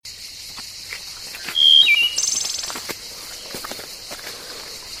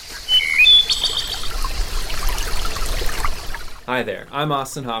Hi there, I'm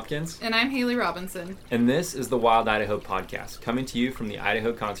Austin Hopkins. And I'm Haley Robinson. And this is the Wild Idaho Podcast, coming to you from the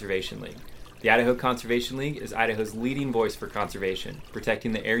Idaho Conservation League. The Idaho Conservation League is Idaho's leading voice for conservation,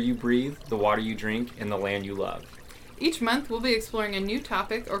 protecting the air you breathe, the water you drink, and the land you love. Each month, we'll be exploring a new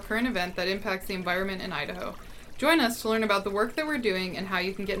topic or current event that impacts the environment in Idaho. Join us to learn about the work that we're doing and how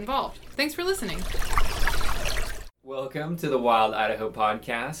you can get involved. Thanks for listening. Welcome to the Wild Idaho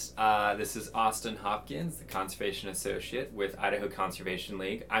Podcast. This is Austin Hopkins, the Conservation Associate with Idaho Conservation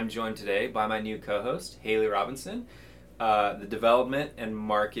League. I'm joined today by my new co-host, Haley Robinson, the Development and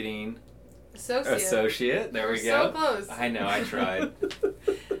Marketing Associate. There we go. So close. I know, I tried.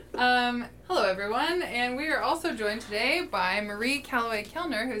 Hello, everyone. And we are also joined today by Marie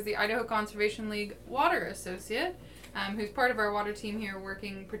Calloway-Kellner, who's the Idaho Conservation League Water Associate, who's part of our water team here,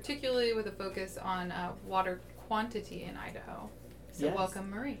 working particularly with a focus on water quantity in Idaho. So yes.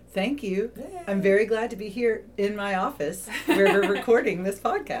 Welcome, Marie. Thank you. I'm very glad to be here in my office where we're recording this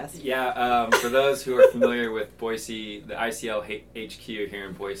podcast. Yeah, for those who are familiar with Boise, the ICL HQ here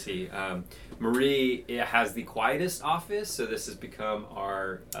in Boise, Marie has the quietest office, so this has become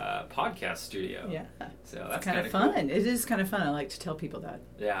our podcast studio. Yeah. So that's kind of fun. Cool. It is kind of fun. I like to tell people that.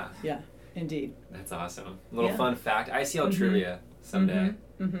 Yeah. Yeah, indeed. That's awesome. Little fun fact, ICL trivia someday.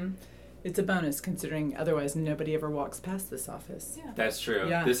 It's a bonus considering otherwise nobody ever walks past this office. Yeah. That's true.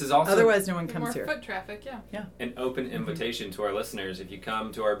 Yeah. This is also otherwise no one comes more here. Foot traffic, yeah. An open invitation to our listeners. If you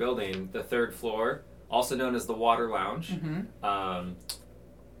come to our building, the third floor, also known as the Water Lounge,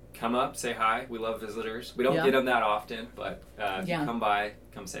 come up, say hi. We love visitors. We don't get them that often, but if you come by,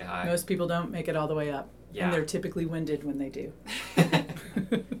 come say hi. Most people don't make it all the way up, and they're typically winded when they do.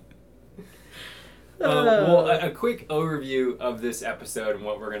 Well, a quick overview of this episode and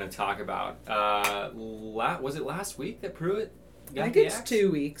what we're going to talk about. Was it last week that Pruitt got I think the it's axe?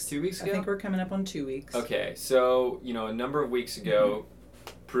 2 weeks. 2 weeks ago? I think we're coming up on 2 weeks. Okay, so, a number of weeks ago,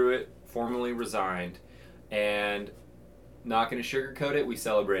 Pruitt formally resigned, and not going to sugarcoat it, we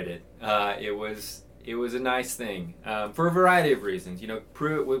celebrated. It was a nice thing for a variety of reasons.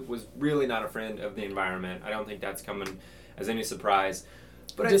 Pruitt was really not a friend of the environment. I don't think that's coming as any surprise.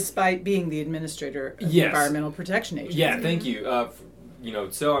 But despite being the administrator of the Environmental Protection Agency. Yeah, thank you.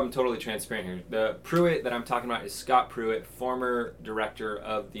 So I'm totally transparent here. The Pruitt that I'm talking about is Scott Pruitt, former director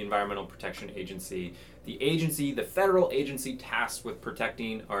of the Environmental Protection Agency. The federal agency tasked with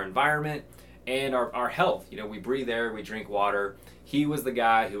protecting our environment and our health. We breathe air, we drink water. He was the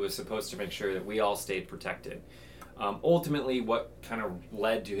guy who was supposed to make sure that we all stayed protected. Ultimately, what kind of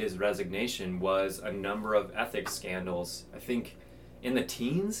led to his resignation was a number of ethics scandals. I think in the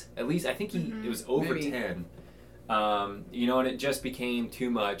teens, at least. I think it was over Maybe. 10. And it just became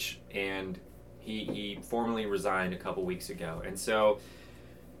too much, and he formally resigned a couple weeks ago. And so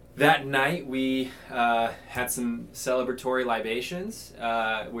that night we had some celebratory libations,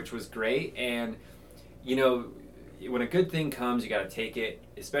 which was great. And, when a good thing comes, you got to take it,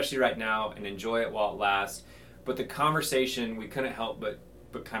 especially right now, and enjoy it while it lasts. But the conversation, we couldn't help but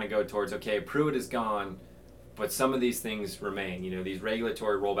kind of go towards, okay, Pruitt is gone, but some of these things remain. These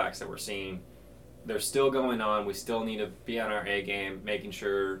regulatory rollbacks that we're seeing, they're still going on. We still need to be on our A game, making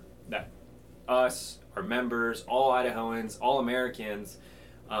sure that us, our members, all Idahoans, all Americans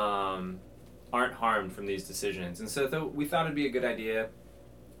aren't harmed from these decisions. And so we thought it'd be a good idea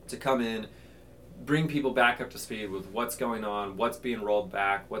to come in, bring people back up to speed with what's going on, what's being rolled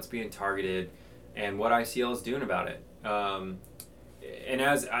back, what's being targeted, and what ICL is doing about it. And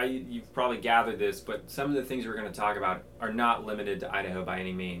as you've probably gathered this, but some of the things we're going to talk about are not limited to Idaho by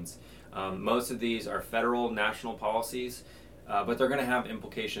any means. Most of these are federal, national policies, but they're going to have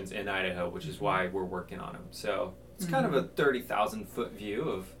implications in Idaho, which is why we're working on them. So it's kind of a 30,000-foot view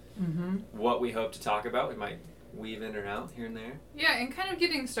of what we hope to talk about. We might weave in or out here and there. Yeah, and kind of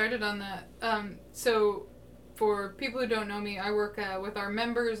getting started on that. So for people who don't know me, I work with our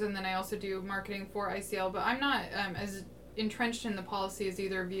members, and then I also do marketing for ICL, but I'm not as entrenched in the policy as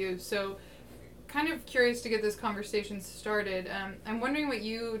either of you, so kind of curious to get this conversation started. I'm wondering what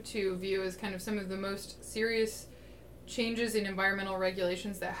you two view as kind of some of the most serious changes in environmental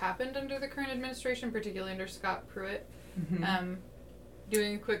regulations that happened under the current administration, particularly under Scott Pruitt.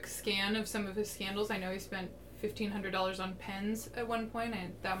 Doing a quick scan of some of his scandals, I know he spent $1,500 on pens at one point,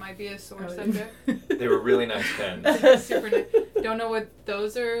 and that might be a sore subject. They were really nice pens. Super nice. Don't know what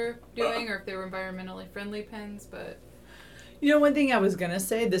those are doing or if they were environmentally friendly pens, but one thing I was going to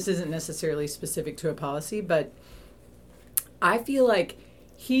say, this isn't necessarily specific to a policy, but I feel like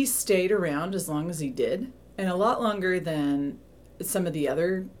he stayed around as long as he did, and a lot longer than some of the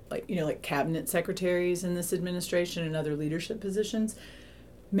other, like cabinet secretaries in this administration and other leadership positions,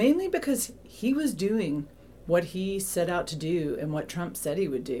 mainly because he was doing what he set out to do and what Trump said he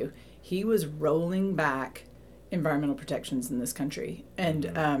would do. He was rolling back environmental protections in this country.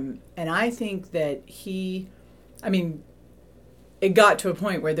 And I think that it got to a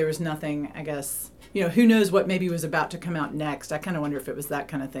point where there was nothing, I guess, who knows what maybe was about to come out next. I kind of wonder if it was that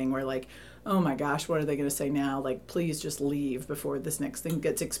kind of thing where like, oh my gosh, what are they going to say now? Like, please just leave before this next thing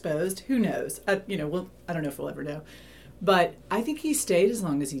gets exposed. Who knows? I don't know if we'll ever know. But I think he stayed as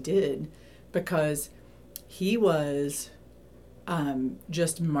long as he did because he was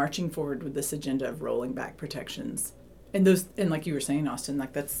just marching forward with this agenda of rolling back protections. And like you were saying, Austin,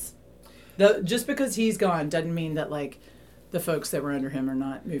 like just because he's gone doesn't mean that like the folks that were under him are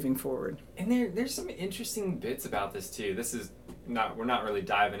not moving forward. And there's some interesting bits about this too. We're not really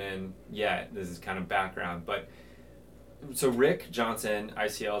diving in yet. This is kind of background, but so Rick Johnson,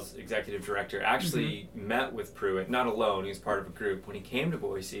 ICL's executive director, actually met with Pruitt, not alone, he was part of a group, when he came to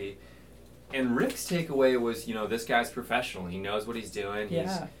Boise. And Rick's takeaway was, this guy's professional. He knows what he's doing.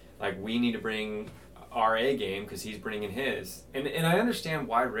 He's like, we need to bring our A game because he's bringing his. And I understand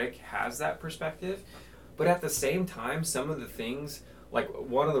why Rick has that perspective. But at the same time, some of the things, like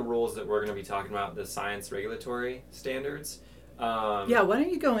one of the rules that we're going to be talking about, the science regulatory standards. Why don't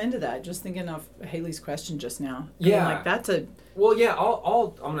you go into that? Just thinking of Haley's question just now. That's a. Well, yeah,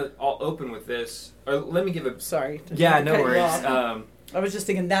 I'll open with this. Or let me give a. Sorry. Yeah, no worries. I was just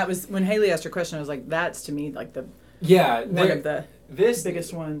thinking that was when Haley asked her question. I was like, that's to me like the. One of the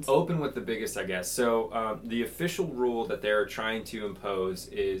biggest ones. Open with the biggest, I guess. So the official rule that they're trying to impose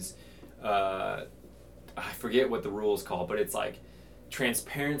is. I forget what the rule is called, but it's like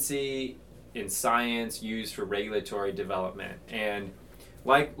transparency in science used for regulatory development. And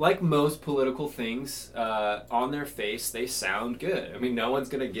like most political things, on their face, they sound good. I mean, no one's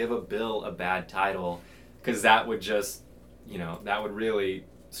going to give a bill a bad title because that would just, that would really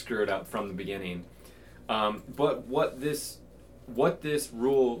screw it up from the beginning. But what this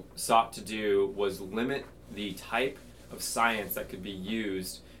rule sought to do was limit the type of science that could be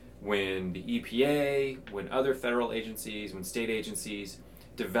used when the EPA, when other federal agencies, when state agencies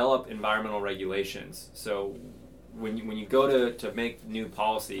develop environmental regulations. So when you go to make new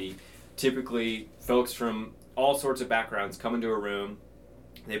policy, typically folks from all sorts of backgrounds come into a room,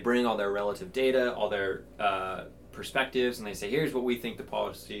 they bring all their relative data, all their perspectives, and they say, here's what we think the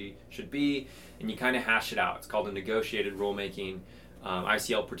policy should be, and you kind of hash it out. It's called a negotiated rulemaking.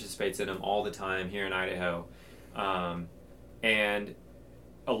 ICL participates in them all the time here in Idaho. And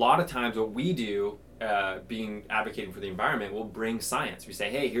a lot of times what we do, being advocating for the environment, we'll bring science. We say,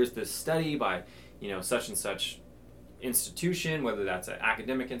 hey, here's this study by, such and such institution, whether that's an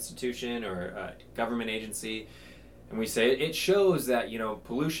academic institution or a government agency. And we say it shows that,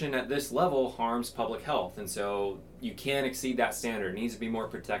 pollution at this level harms public health. And so you can't exceed that standard. It needs to be more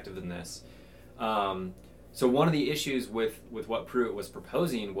protective than this. So one of the issues with what Pruitt was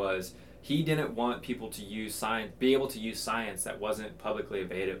proposing was he didn't want people to be able to use science that wasn't publicly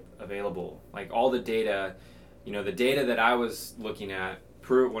available. Like all the data, the data that I was looking at,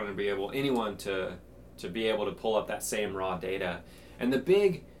 Pruitt wanted to be anyone to be able to pull up that same raw data. And the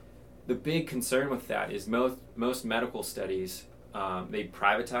big concern with that is most medical studies, they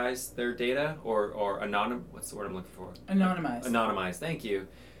privatize their data or what's the word I'm looking for? Anonymize, thank you.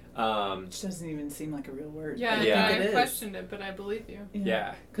 Which doesn't even seem like a real word. Yeah, I questioned it, but I believe you.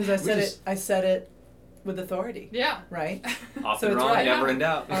 Yeah. Because I said it with authority. Yeah. Right? Often wrong, right. Never in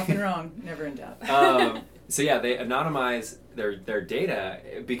doubt. Often wrong, never in doubt. They anonymize their data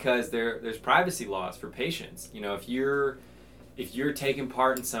because there's privacy laws for patients. If you're taking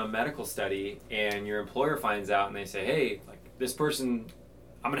part in some medical study and your employer finds out and they say, hey, like this person,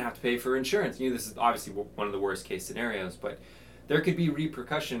 I'm going to have to pay for insurance. This is obviously one of the worst case scenarios, but there could be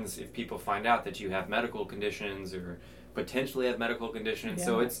repercussions if people find out that you have medical conditions or potentially have medical conditions. Yeah.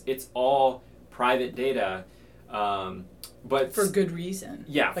 So it's all private data, but for good reason.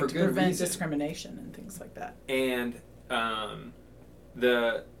 Yeah, like for to good prevent reason. Discrimination and things like that. And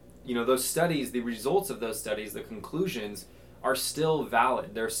those studies, the results of those studies, the conclusions are still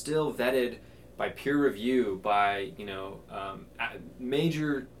valid. They're still vetted by peer review, by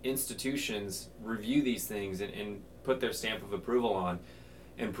major institutions review these things and put their stamp of approval on.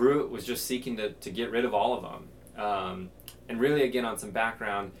 And Pruitt was just seeking to get rid of all of them. And really, again, on some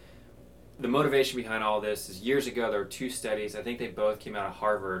background, the motivation behind all this is years ago there were two studies. I think they both came out of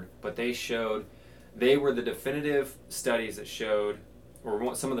Harvard, but they were the definitive studies that showed,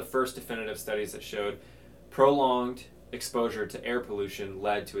 or some of the first definitive studies that showed prolonged exposure to air pollution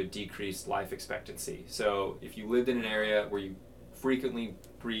led to a decreased life expectancy. So if you lived in an area where you frequently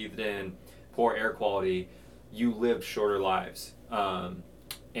breathed in poor air quality, you lived shorter lives.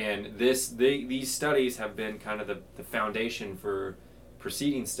 And these studies have been kind of the foundation for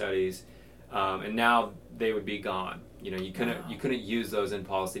preceding studies, and now they would be gone. You couldn't use those in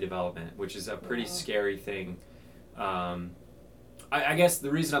policy development, which is a pretty scary thing. I guess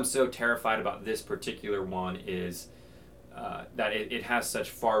the reason I'm so terrified about this particular one is that it has such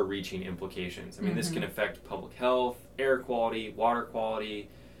far-reaching implications. I mean, this can affect public health, air quality, water quality,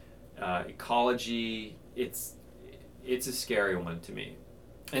 ecology. It's a scary one to me.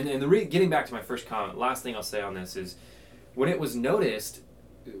 And getting back to my first comment, last thing I'll say on this is, when it was noticed,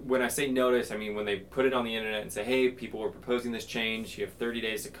 when I say notice, I mean when they put it on the internet and say, hey, people are proposing this change, you have 30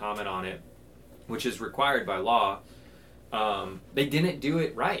 days to comment on it, which is required by law, they didn't do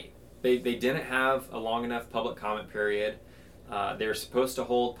it right. They didn't have a long enough public comment period. They were supposed to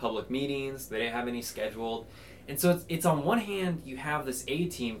hold public meetings. They didn't have any scheduled. And so it's on one hand, you have this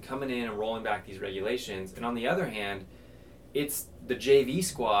A-team coming in and rolling back these regulations, and on the other hand, it's the JV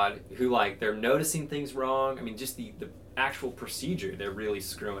squad who, they're noticing things wrong. I mean, just the actual procedure, they're really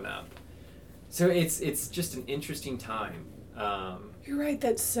screwing up. So it's just an interesting time. You're right,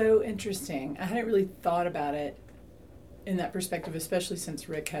 that's so interesting. I hadn't really thought about it in that perspective, especially since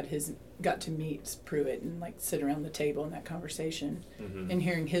Rick got to meet Pruitt and sit around the table in that conversation, and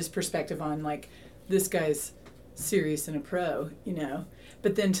hearing his perspective on this guy's serious and a pro,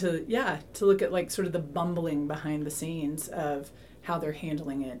 but then to look at sort of the bumbling behind the scenes of how they're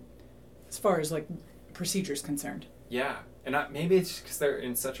handling it as far as procedures concerned. Yeah, and maybe it's just because they're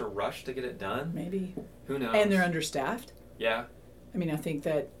in such a rush to get it done. Maybe. Who knows? And they're understaffed. Yeah. I mean, I think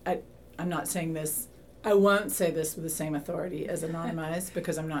that I'm not saying this. I won't say this with the same authority as Anonymized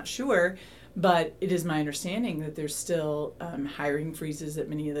because I'm not sure, but it is my understanding that there's still hiring freezes at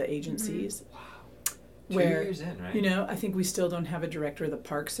many of the agencies. Wow. 2 where, years in, right? I think we still don't have a director of the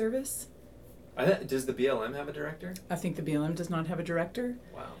Park Service. Does the BLM have a director? I think the BLM does not have a director.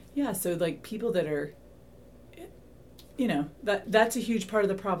 Wow. Yeah, so people that are, that's a huge part of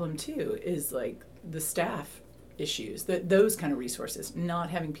the problem too, is the staff issues, those kind of resources, not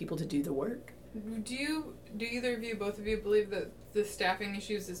having people to do the work. Do either of you, both of you, believe that the staffing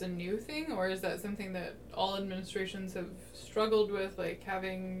issues is a new thing, or is that something that all administrations have struggled with,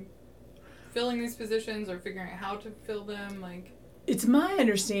 filling these positions or figuring out how to fill them? It's my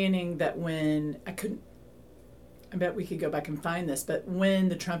understanding that I bet we could go back and find this, but when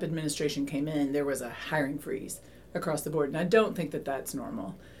the Trump administration came in, there was a hiring freeze across the board, and I don't think that that's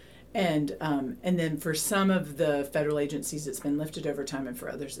normal. And then for some of the federal agencies, it's been lifted over time, and for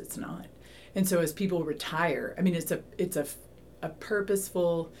others, it's not. And so as people retire, I mean, it's a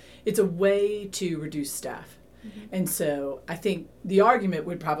purposeful, it's a way to reduce staff. And so I think the argument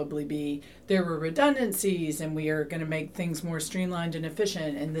would probably be there were redundancies and we are going to make things more streamlined and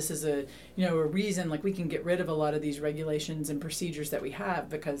efficient, and this is a reason we can get rid of a lot of these regulations and procedures that we have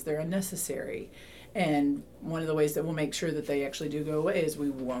because they're unnecessary. And one of the ways that we'll make sure that they actually do go away is we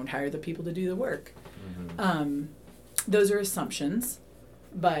won't hire the people to do the work. Those are assumptions,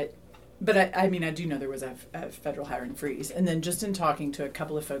 but I mean, I do know there was a federal hiring freeze. And then just in talking to a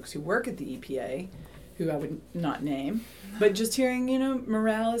couple of folks who work at the EPA, who I would not name, but just hearing,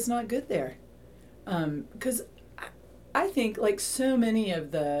 morale is not good there. Because I think so many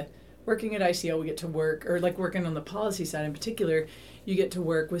of the working at ICL, we get to work, or working on the policy side in particular, you get to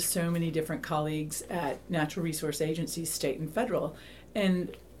work with so many different colleagues at natural resource agencies, state and federal.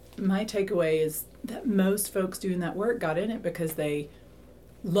 And my takeaway is that most folks doing that work got in it because they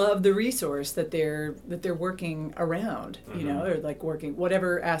love the resource that they're working around, or working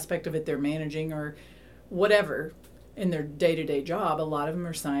whatever aspect of it they're managing or whatever in their day-to-day job. A lot of them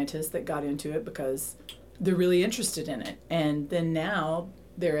are scientists that got into it because they're really interested in it, and then now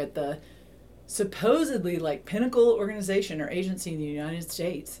they're at the supposedly pinnacle organization or agency in the United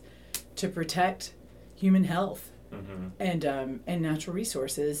States to protect human health and natural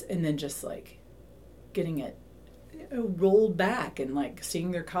resources, and then just getting it rolled back and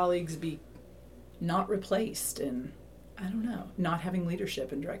seeing their colleagues be not replaced, and I don't know, not having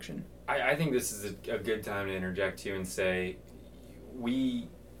leadership and direction. I think this is a good time to interject too and say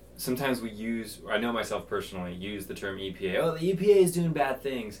sometimes we use, I know myself personally, use the term EPA. Oh, the EPA is doing bad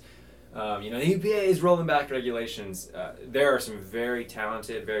things. The EPA is rolling back regulations. There are some very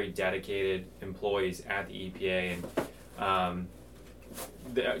talented, very dedicated employees at the EPA,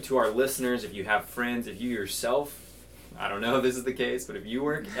 and to our listeners, if you have friends, if you yourself, I don't know if this is the case, but if you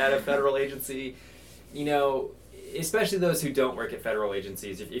work at a federal agency, especially those who don't work at federal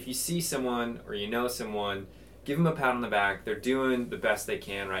agencies, if you see someone or someone, give them a pat on the back. They're doing the best they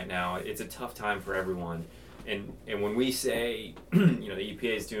can right now. It's a tough time for everyone. And when we say, the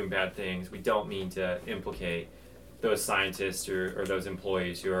EPA is doing bad things, we don't mean to implicate those scientists or those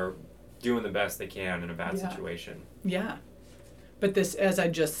employees who are doing the best they can in a bad situation. Yeah. But this, as I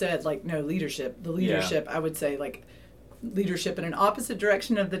just said, like, no leadership. The leadership, I would say, like, leadership in an opposite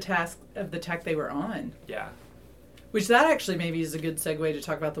direction of the tack they were on. Yeah. Which that actually maybe is a good segue to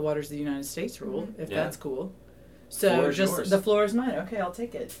talk about the Waters of the United States rule, if that's cool. So yours. The floor is mine. Okay, I'll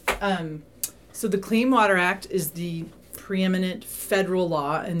take it. So the Clean Water Act is the preeminent federal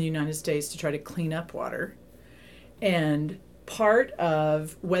law in the United States to try to clean up water. And part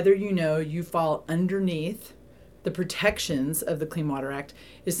of whether you fall underneath the protections of the Clean Water Act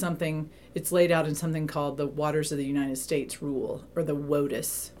is something, it's laid out in something called the Waters of the United States Rule, or the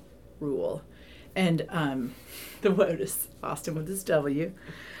WOTUS rule. And the WOTUS, Austin with this W.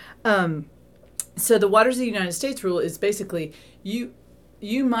 So the Waters of the United States Rule is basically, you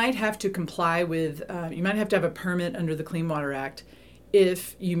might have to comply with, you might have to have a permit under the Clean Water Act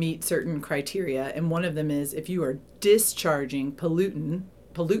if you meet certain criteria. And one of them is if you are discharging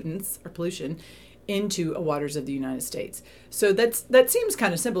pollutants or pollution into waters of the United States. So that seems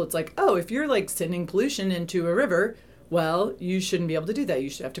kind of simple. It's like, oh, if you're like sending pollution into a river, well, you shouldn't be able to do that. You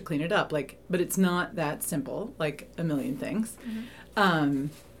should have to clean it up. But it's not that simple, like a million things. Mm-hmm.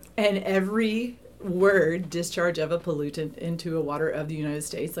 And every word, discharge of a pollutant into a water of the United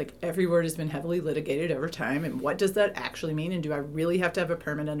States, like every word has been heavily litigated over time. And what does that actually mean? And do I really have to have a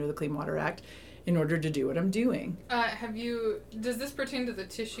permit under the Clean Water Act in order to do what I'm doing? Does this pertain to the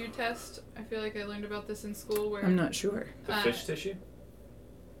tissue test? I feel like I learned about this in school. Where I'm not sure. The fish tissue?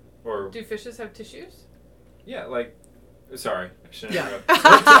 Or do fishes have tissues? Yeah, like, sorry, I shouldn't interrupt.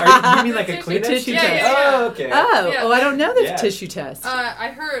 You mean like a cleanup tissue test? test? Oh, okay. Oh, I don't know the tissue test. I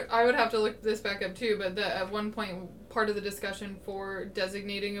heard, I would have to look this back up too, but at one point, part of the discussion for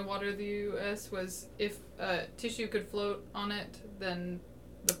designating a water of the U.S. was if tissue could float on it, then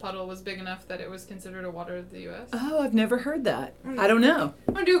the puddle was big enough that it was considered a water of the U.S. Oh, I've never heard that. I don't know.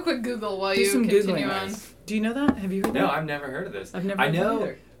 I'm going to do a quick Google while do you some continue Googling. on. Do you know that? Have you heard that? No, I've never heard of this. I've never I heard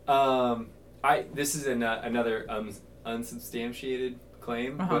know, either. This is another unsubstantiated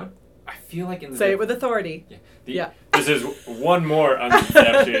claim, but I feel like in the... Say it with authority. Yeah. This is one more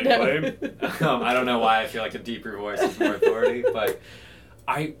unsubstantiated claim. I don't know why I feel like a deeper voice is more authority, but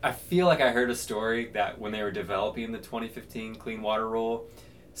I feel like I heard a story that when they were developing the 2015 Clean Water Rule,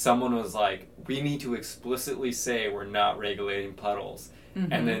 someone was like, we need to explicitly say we're not regulating puddles.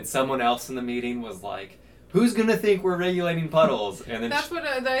 Mm-hmm. And then someone else in the meeting was like, who's going to think we're regulating puddles? And then that's what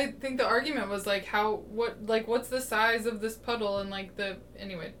I think the argument was, like, what's the size of this puddle and, like,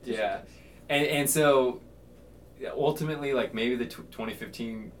 anyway. Yeah. And so, ultimately, like, maybe the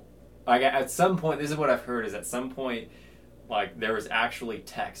 2015, like, at some point, this is what I've heard, is at some point, like, there was actually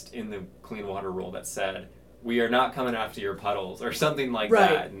text in the Clean Water Rule that said, we are not coming after your puddles, or something like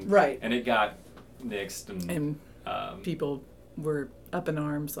that. And, and it got nixed. And people were up in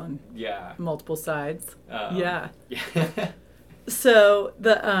arms on multiple sides. So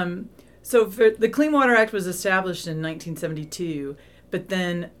the Clean Water Act was established in 1972, but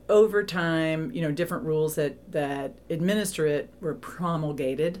then over time, different rules that administer it were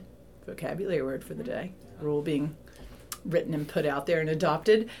promulgated. Vocabulary word for the day. Rule being written and put out there and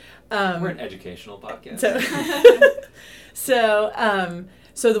adopted. We're an educational podcast.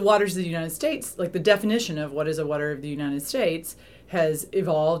 So the waters of the United States, like the definition of what is a water of the United States, has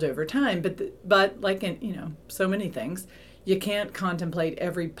evolved over time. But like in so many things, you can't contemplate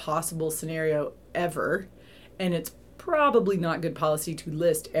every possible scenario ever, and it's probably not good policy to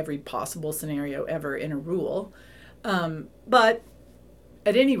list every possible scenario ever in a rule. But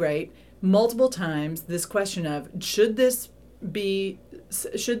at any rate, multiple times this question of should this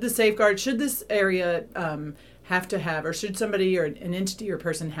area have to have, or should somebody or an entity or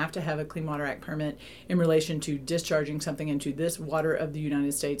person have to have a Clean Water Act permit in relation to discharging something into this water of the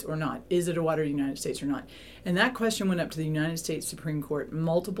United States or not? Is it a water of the United States or not? And that question went up to the United States Supreme Court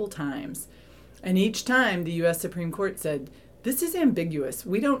multiple times. And each time the U.S. Supreme Court said, this is ambiguous.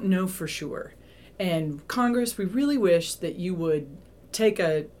 We don't know for sure. And Congress, we really wish that you would take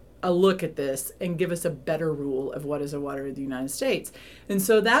a look at this and give us a better rule of what is a water of the United States. And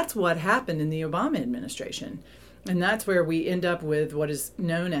so that's what happened in the Obama administration. And that's where we end up with what is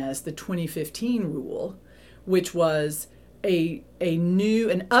known as the 2015 rule, which was a new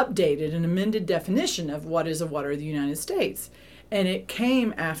and updated and amended definition of what is a water of the United States. And it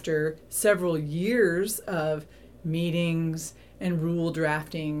came after several years of meetings and rule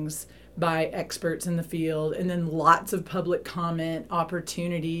draftings by experts in the field, and then lots of public comment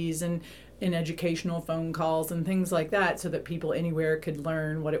opportunities and educational phone calls and things like that, so that people anywhere could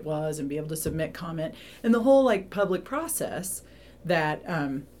learn what it was and be able to submit comment. And the whole public process that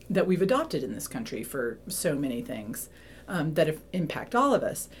that we've adopted in this country for so many things that impact all of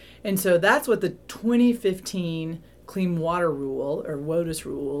us. And so that's what the 2015 Clean Water Rule, or WOTUS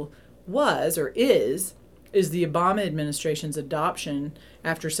rule, was or is the Obama administration's adoption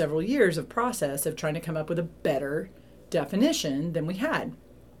after several years of process of trying to come up with a better definition than we had.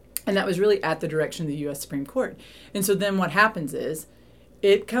 And that was really at the direction of the U.S. Supreme Court. And so then what happens is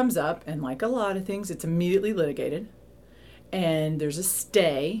it comes up, and like a lot of things, it's immediately litigated. And there's a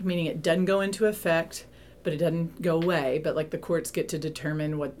stay, meaning it doesn't go into effect, but it doesn't go away. But like the courts get to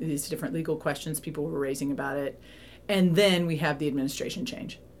determine what these different legal questions people were raising about it. And then we have the administration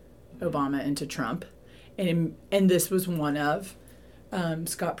change, Obama into Trump. And this was one of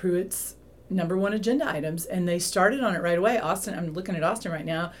Scott Pruitt's number one agenda items. And they started on it right away. Austin, I'm looking at Austin right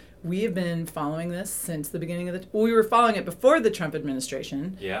now. We have been following this since the beginning of we were following it before the Trump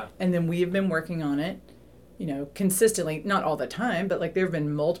administration. Yeah. And then we have been working on it, consistently, not all the time, but like there have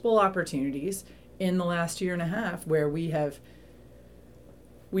been multiple opportunities in the last year and a half where we have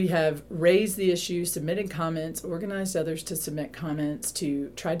raised the issue, submitted comments, organized others to submit comments,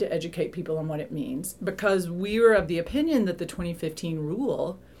 to try to educate people on what it means, because we were of the opinion that the 2015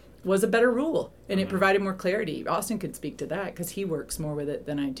 rule was a better rule and it provided more clarity. Austin could speak to that because he works more with it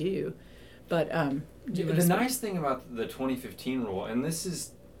than I do. But the nice thing about the 2015 rule, and this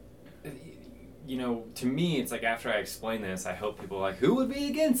is, to me, it's like after I explain this, I hope people are like, who would be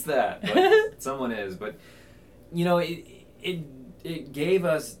against that? But someone is. But, it gave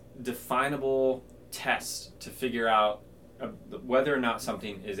us definable tests to figure out whether or not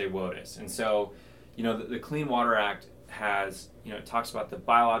something is a WOTUS. And so, the Clean Water Act has, it talks about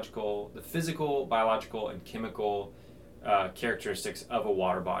the physical, biological, and chemical characteristics of a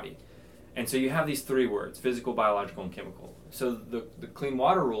water body. And so you have these three words, physical, biological, and chemical. So the Clean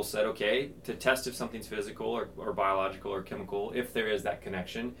Water Rule said, okay, to test if something's physical or biological or chemical, if there is that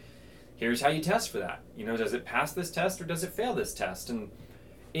connection, here's how you test for that. Does it pass this test or does it fail this test? And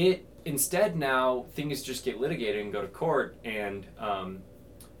instead now things just get litigated and go to court. And I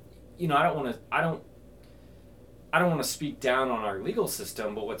don't want to speak down on our legal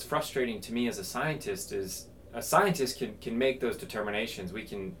system, but what's frustrating to me as a scientist is a scientist can make those determinations. We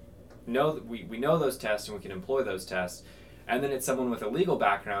can know that we know those tests and we can employ those tests. And then it's someone with a legal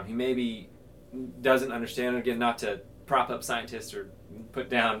background who maybe doesn't understand, again, not to prop up scientists or put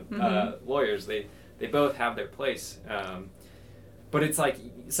down lawyers. They both have their place. But it's like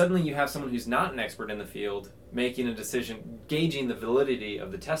suddenly you have someone who's not an expert in the field making a decision, gauging the validity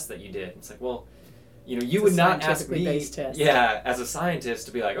of the test that you did. It's like, well, you would not ask me, as a scientist,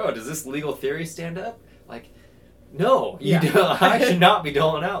 to be like, oh, does this legal theory stand up? Like, no, you don't. I should not be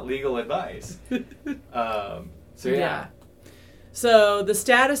doling out legal advice. So the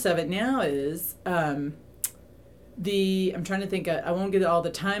status of it now is I'm trying to think. I won't get all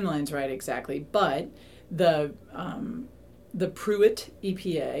the timelines right exactly, but the Pruitt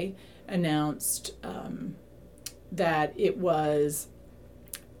EPA announced that it was.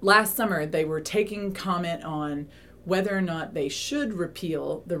 Last summer, they were taking comment on whether or not they should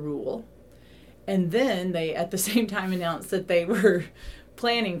repeal the rule. And then they, at the same time, announced that they were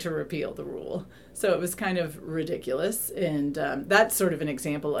planning to repeal the rule. So it was kind of ridiculous. And that's sort of an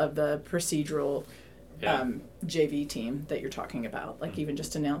example of the procedural JV team that you're talking about. Like, even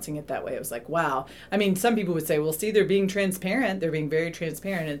just announcing it that way, it was like, wow. I mean, some people would say, well, see, they're being transparent. They're being very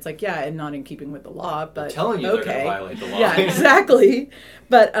transparent. And it's like, yeah, and not in keeping with the law, but they're telling you they're going to violate the law. Yeah, exactly.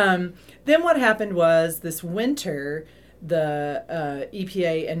 But then what happened was this winter, the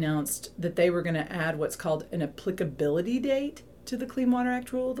EPA announced that they were going to add what's called an applicability date to the Clean Water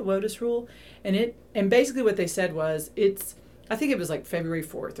Act rule, the WOTUS rule. And basically what they said was I think it was like February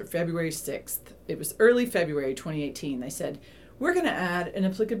 4th or February 6th. It was early February 2018. They said, we're going to add an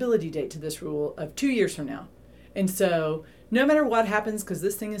applicability date to this rule of 2 years from now. And so no matter what happens, because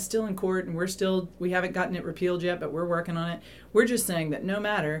this thing is still in court and we haven't gotten it repealed yet, but we're working on it. We're just saying that no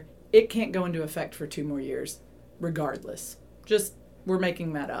matter, it can't go into effect for 2 more years, regardless. Just, we're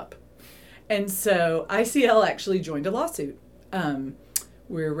making that up. And so ICL actually joined a lawsuit.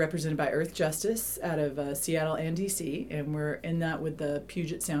 We're represented by Earth Justice out of Seattle and D.C., and we're in that with the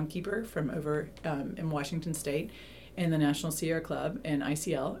Puget Soundkeeper from over in Washington State and the National Sierra Club and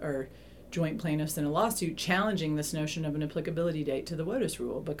ICL are joint plaintiffs in a lawsuit challenging this notion of an applicability date to the WOTUS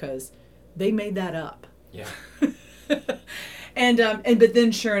rule because they made that up. Yeah. But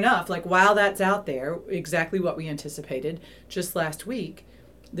then sure enough, like while that's out there, exactly what we anticipated, just last week,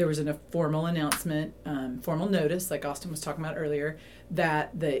 there was a formal announcement, formal notice, like Austin was talking about earlier,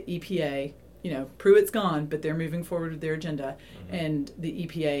 that the EPA, Pruitt's gone, but they're moving forward with their agenda, and the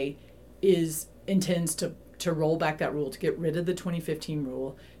EPA intends to roll back that rule, to get rid of the 2015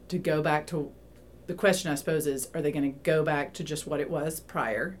 rule, to go back to, the question I suppose is, are they going to go back to just what it was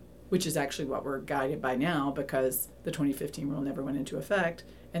prior, which is actually what we're guided by now because the 2015 rule never went into effect,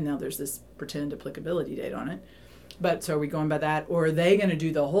 and now there's this pretend applicability date on it. But so are we going by that, or are they going to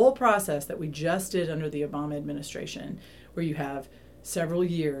do the whole process that we just did under the Obama administration, where you have several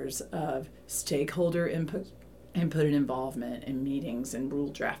years of stakeholder input and involvement in meetings and rule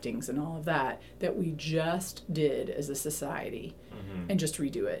draftings and all of that we just did as a society, and just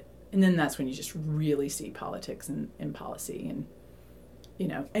redo it? And then that's when you just really see politics and policy and, you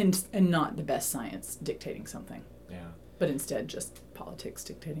know, and not the best science dictating something. Yeah. But instead just politics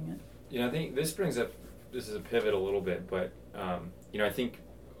dictating it. You know, I think this is a pivot a little bit, but, you know, I think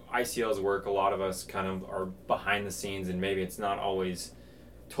ICL's work, a lot of us kind of are behind the scenes, and maybe it's not always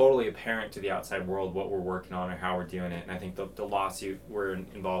totally apparent to the outside world what we're working on or how we're doing it. And I think the lawsuit we're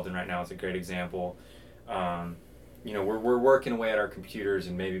involved in right now is a great example. You know, we're working away at our computers,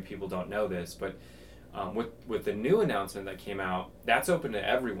 and maybe people don't know this, but with the new announcement that came out, that's open to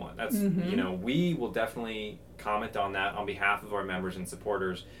everyone. That's you know, we will definitely comment on that on behalf of our members and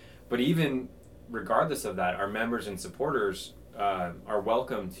supporters. But even regardless of that, our members and supporters are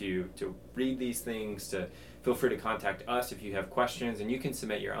welcome to read these things. To feel free to contact us if you have questions, and you can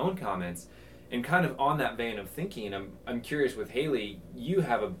submit your own comments. And kind of on that vein of thinking, I'm curious with Haley, you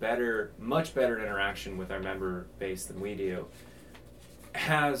have a much better interaction with our member base than we do.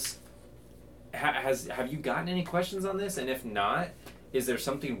 Have you gotten any questions on this? And if not, is there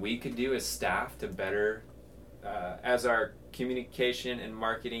something we could do as staff to better, as our communication and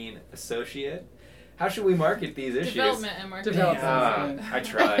marketing associate? How should we market these issues? Development and marketing. I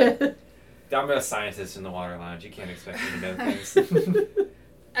tried. I'm a scientist in the water lounge. You can't expect me to know things.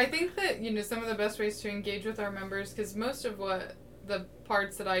 I think that, you know, some of the best ways to engage with our members, because most of what the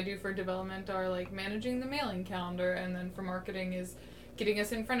parts that I do for development are like managing the mailing calendar, and then for marketing is getting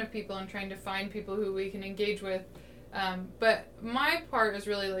us in front of people and trying to find people who we can engage with. But my part is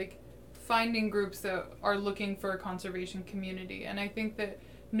really like finding groups that are looking for a conservation community. And I think that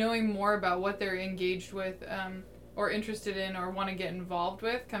knowing more about what they're engaged with or interested in or want to get involved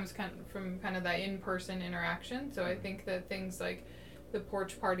with comes from that in-person interaction. So I think that things like the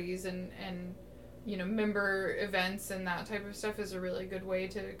porch parties and you know, member events and that type of stuff is a really good way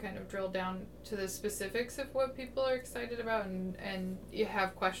to kind of drill down to the specifics of what people are excited about and you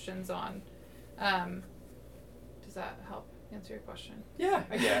have questions on. Does that help answer your question? Yeah,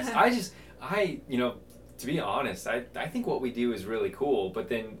 I guess. You know, to be honest, I think what we do is really cool, but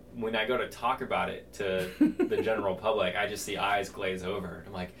then when I go to talk about it to the general public, I just see eyes glaze over.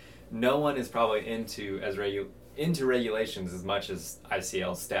 I'm like, no one is probably into regulations as much as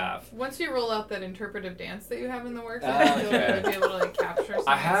ICL staff. Once you roll out that interpretive dance that you have in the works, I think you'll be able to like capture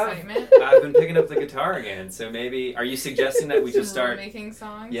some excitement. I've been picking up the guitar again, so maybe, are you suggesting that we just start making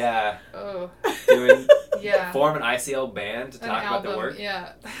songs? Yeah. Oh. Form an ICL band to talk about the work?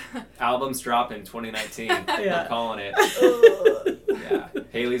 Yeah. Albums drop in 2019. Yeah. We're calling it. Yeah.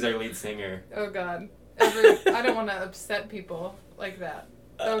 Haley's our lead singer. Oh God. I don't want to upset people like that.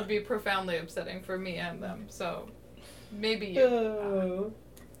 That would be profoundly upsetting for me and them. So, maybe you.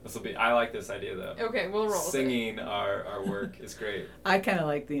 I like this idea though. Okay, we'll roll. Singing our work is great. I kind of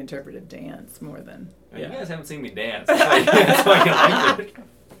like the interpretive dance more than. You guys haven't seen me dance. That's why I like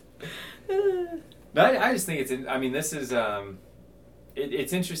it. But I just think this is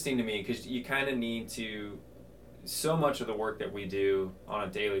it's interesting to me because you kind of need to. So much of the work that we do on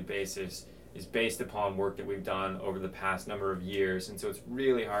a daily basis is based upon work that we've done over the past number of years, and so it's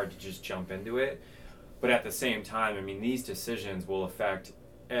really hard to just jump into it. But at the same time, these decisions will affect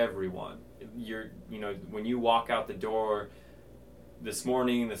everyone. When you walk out the door this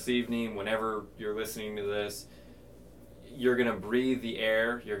morning, this evening, whenever you're listening to this, you're gonna breathe the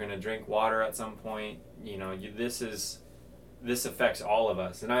air, you're gonna drink water at some point. This affects all of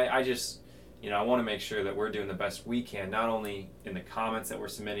us, and I just I want to make sure that we're doing the best we can, not only in the comments that we're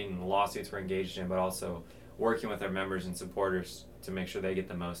submitting and the lawsuits we're engaged in, but also working with our members and supporters to make sure they get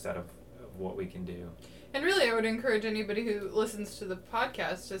the most out of what we can do. And really, I would encourage anybody who listens to the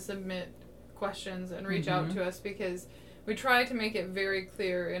podcast to submit questions and reach out to us, because we try to make it very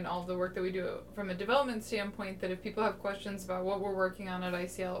clear in all the work that we do from a development standpoint that if people have questions about what we're working on at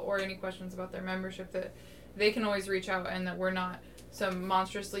ICL or any questions about their membership, that they can always reach out, and that we're not some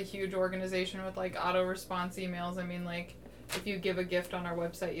monstrously huge organization with like auto response emails. If you give a gift on our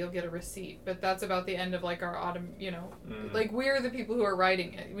website, you'll get a receipt, but that's about the end of like our like we're the people who are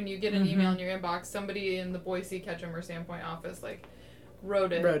writing it. When you get an email in your inbox, somebody in the Boise, Ketchum, or Sandpoint office like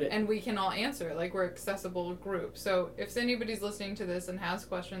wrote it, and we can all answer. Like, we're accessible group. So if anybody's listening to this and has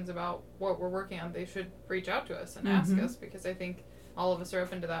questions about what we're working on, they should reach out to us and ask us, because I think all of us are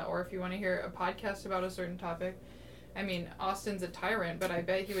open to that. Or if you want to hear a podcast about a certain topic. I mean, Austin's a tyrant, but I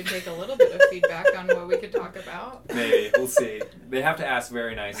bet he would take a little bit of feedback on what we could talk about. Maybe. We'll see. They have to ask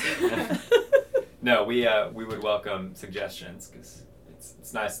very nicely. No, we would welcome suggestions because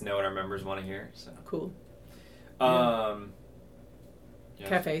it's nice to know what our members want to hear. So Cool. Yeah.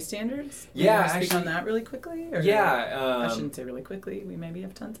 Cafe standards? Yeah, Speak actually, on that really quickly? Or yeah. I shouldn't say really quickly. We maybe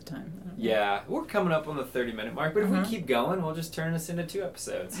have tons of time. I don't know. Yeah, we're coming up on the 30-minute mark, but if we keep going, we'll just turn this into 2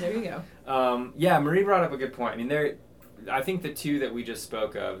 episodes. There you go. Yeah, Marie brought up a good point. I mean, I think the 2 that we just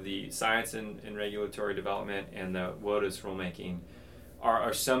spoke of, the science and regulatory development and the WOTUS rulemaking,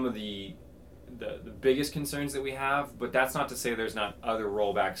 are some of the biggest concerns that we have, but that's not to say there's not other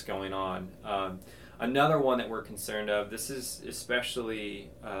rollbacks going on. Another one that we're concerned of, this is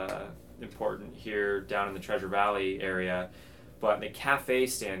especially important here down in the Treasure Valley area, but the CAFE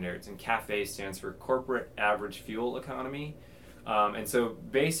standards, and CAFE stands for Corporate Average Fuel Economy. And so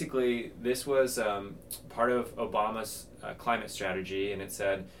basically this was part of Obama's climate strategy, and it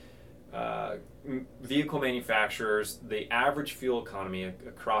said vehicle manufacturers, the average fuel economy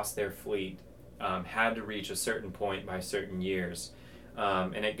across their fleet had to reach a certain point by certain years.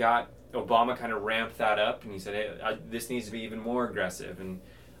 And Obama kind of ramped that up, and he said, hey, this needs to be even more aggressive. And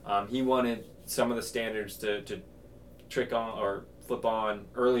he wanted some of the standards to trick on or flip on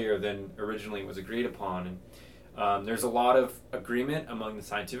earlier than originally was agreed upon. And there's a lot of agreement among the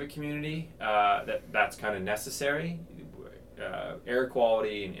scientific community that's kind of necessary. Air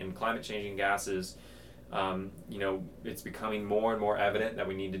quality and climate changing gases, it's becoming more and more evident that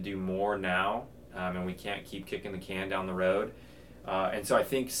we need to do more now, and we can't keep kicking the can down the road. And so I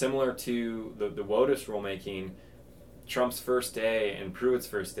think similar to the WOTUS rulemaking, Trump's first day and Pruitt's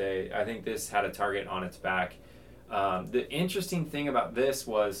first day, I think this had a target on its back. The interesting thing about this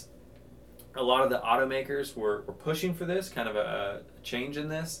was a lot of the automakers were pushing for this, kind of a change in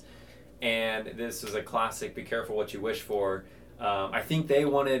this. And this is a classic, be careful what you wish for. I think they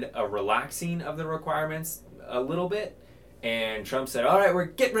wanted a relaxing of the requirements a little bit. And Trump said, all right, we're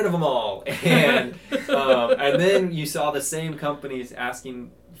getting rid of them all. And then you saw the same companies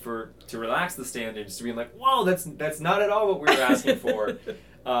asking to relax the standards, to be like, whoa, that's not at all what we were asking for.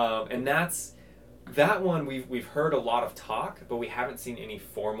 And that one we've heard a lot of talk, but we haven't seen any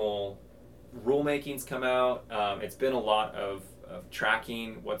formal rulemakings come out. It's been a lot of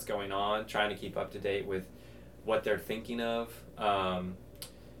tracking what's going on, trying to keep up to date with what they're thinking of.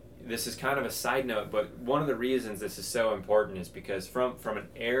 This is kind of a side note, but one of the reasons this is so important is because from an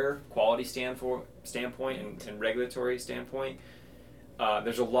air quality standpoint and regulatory standpoint,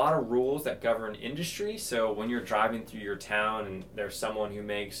 there's a lot of rules that govern industry. So when you're driving through your town and there's someone who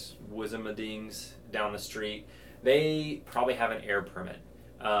makes whiz-a-ma-dings down the street, they probably have an air permit.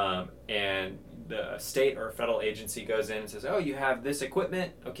 And the state or federal agency goes in and says, oh, you have this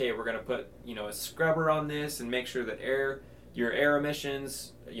equipment. Okay, we're going to put a scrubber on this and make sure that your air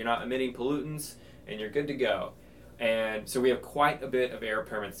emissions, you're not emitting pollutants, and you're good to go. And so we have quite a bit of air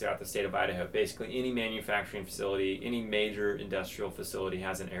permits throughout the state of Idaho. Basically, any manufacturing facility, any major industrial facility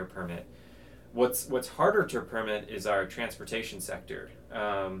has an air permit. What's harder to permit is our transportation sector.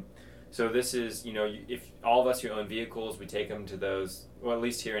 So this is, if all of us who own vehicles, we take them to those, well, at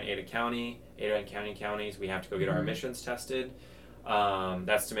least here in Ada and County counties, we have to go get our emissions tested.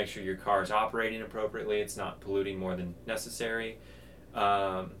 That's to make sure your car is operating appropriately, it's not polluting more than necessary.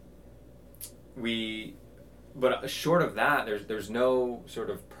 But short of that, there's no sort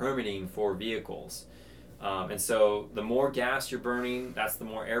of permitting for vehicles. And so the more gas you're burning, that's the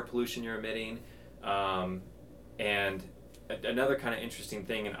more air pollution you're emitting. And another kind of interesting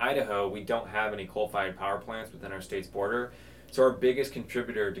thing, in Idaho, we don't have any coal-fired power plants within our state's border. So our biggest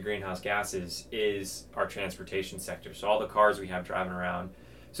contributor to greenhouse gases is our transportation sector. So all the cars we have driving around.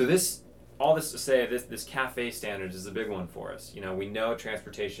 So all this to say, this CAFE standards is a big one for us. We know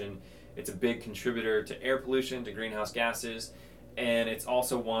transportation, it's a big contributor to air pollution, to greenhouse gases, and it's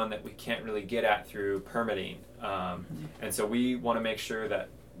also one that we can't really get at through permitting. And so we want to make sure that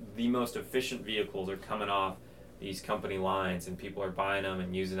the most efficient vehicles are coming off these company lines and people are buying them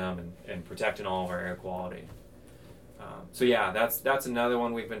and using them and protecting all of our air quality. So yeah, that's another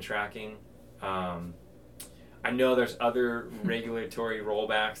one we've been tracking. I know there's other regulatory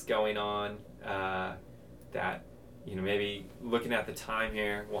rollbacks going on that maybe looking at the time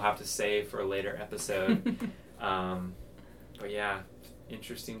here we'll have to save for a later episode. But yeah,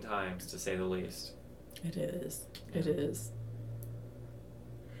 interesting times to say the least. It is. It is.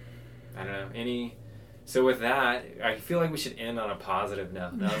 I don't know. So with that, I feel like we should end on a positive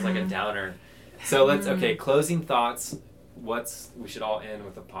note. That was like a downer. So closing thoughts. We should all end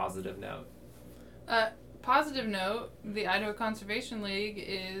with a positive note. positive note, the Idaho Conservation League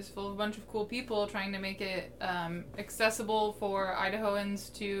is full of a bunch of cool people trying to make it accessible for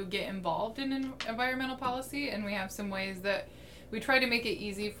Idahoans to get involved in environmental policy, and we have some ways that we try to make it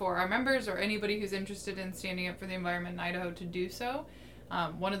easy for our members or anybody who's interested in standing up for the environment in Idaho to do so.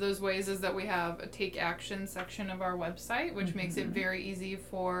 One of those ways is that we have a Take Action section of our website, which makes it very easy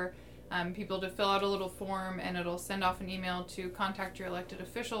for people to fill out a little form, and it'll send off an email to contact your elected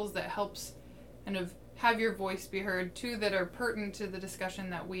officials that helps kind of have your voice be heard. Two that are pertinent to the discussion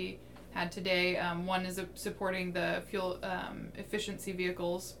that we had today. One is supporting the fuel efficiency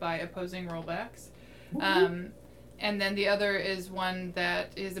vehicles by opposing rollbacks. And then the other is one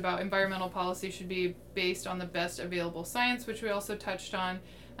that is about environmental policy should be based on the best available science, which we also touched on.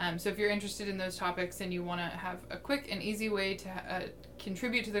 So if you're interested in those topics and you want to have a quick and easy way to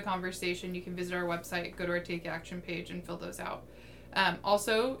contribute to the conversation, you can visit our website, go to our Take Action page, and fill those out.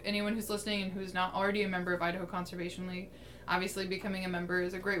 Also, anyone who's listening and who's not already a member of Idaho Conservation League, obviously becoming a member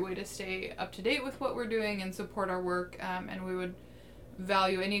is a great way to stay up to date with what we're doing and support our work, and we would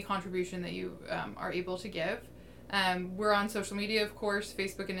value any contribution that you are able to give. We're on social media, of course,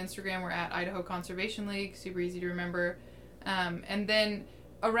 Facebook and Instagram. We're at Idaho Conservation League, super easy to remember. And then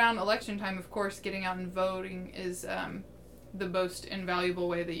around election time, of course, getting out and voting is the most invaluable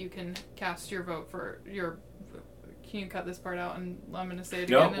way that you can cast your vote for your... Can you cut this part out and I'm going to say it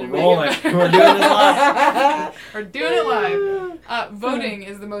again? No, we're rolling. We're doing this live. We're doing it live. Voting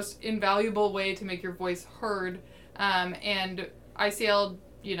is the most invaluable way to make your voice heard. And ICL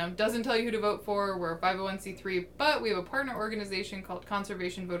doesn't tell you who to vote for. We're a 501c3, but we have a partner organization called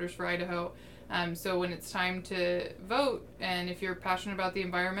Conservation Voters for Idaho. So when it's time to vote, and if you're passionate about the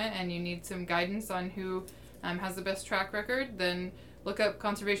environment and you need some guidance on who has the best track record, then look up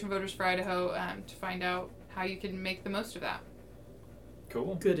Conservation Voters for Idaho to find out how you can make the most of that.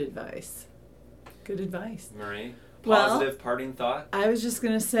 Cool. Good advice. Good advice. Marie, Well, parting thought? I was just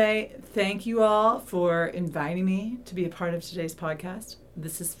going to say thank you all for inviting me to be a part of today's podcast.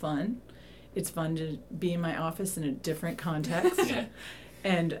 This is fun. It's fun to be in my office in a different context. Yeah.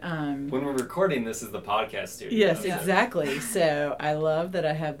 And when we're recording, this is the podcast studio. yes, Yeah. exactly. So I love that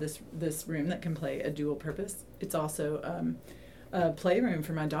I have this room that can play a dual purpose. It's also a playroom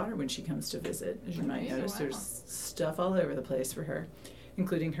for my daughter when she comes to visit. As you might notice, there's stuff all over the place for her,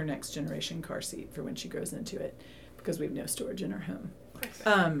 including her next generation car seat for when she grows into it, because we have no storage in our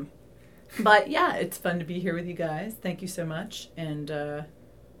home. But yeah, it's fun to be here with you guys. Thank you so much. And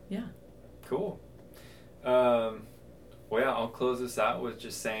yeah. Cool. Well, yeah, I'll close this out with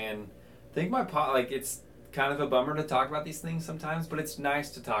just saying, I think it's kind of a bummer to talk about these things sometimes, but it's nice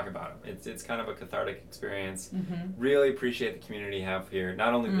to talk about them. It's kind of a cathartic experience. Mm-hmm. Really appreciate the community you have here,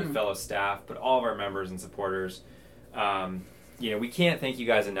 not only the fellow staff, but all of our members and supporters. We can't thank you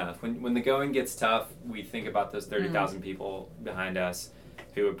guys enough. When the going gets tough, we think about those 30,000 people behind us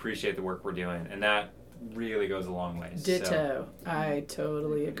who appreciate the work we're doing, and that really goes a long way. Ditto. So, I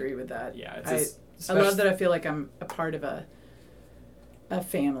totally agree with that. yeah, I love that I feel like I'm a part of a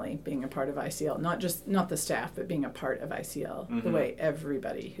family, being a part of ICL. Not the staff, but being a part of ICL. The way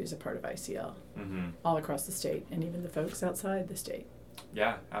everybody who's a part of ICL, all across the state, and even the folks outside the state.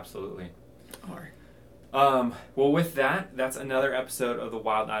 Yeah, absolutely. Are. Well, with that, that's another episode of the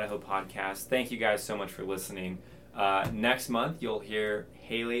Wild Idaho podcast. Thank you guys so much for listening. Next month, you'll hear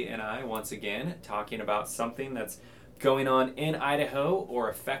Haley and I once again talking about something that's going on in Idaho or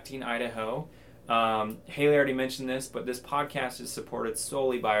affecting Idaho. Haley already mentioned this, but this podcast is supported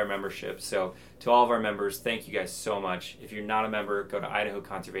solely by our membership. So to all of our members, thank you guys so much. If you're not a member, go to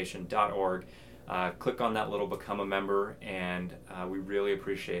idahoconservation.org. Click on that little become a member, and we really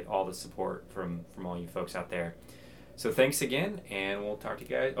appreciate all the support from all you folks out there. So thanks again, and we'll talk to you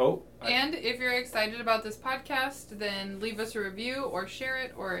guys. And if you're excited about this podcast, then leave us a review or share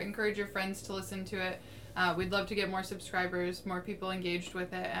it or encourage your friends to listen to it. We'd love to get more subscribers, more people engaged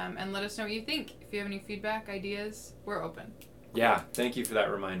with it, and let us know what you think. If you have any feedback, ideas, we're open. Yeah, thank you for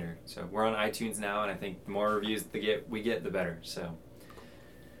that reminder. So we're on iTunes now, and I think the more reviews we get, the better. So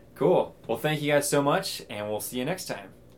cool. Well, thank you guys so much, and we'll see you next time.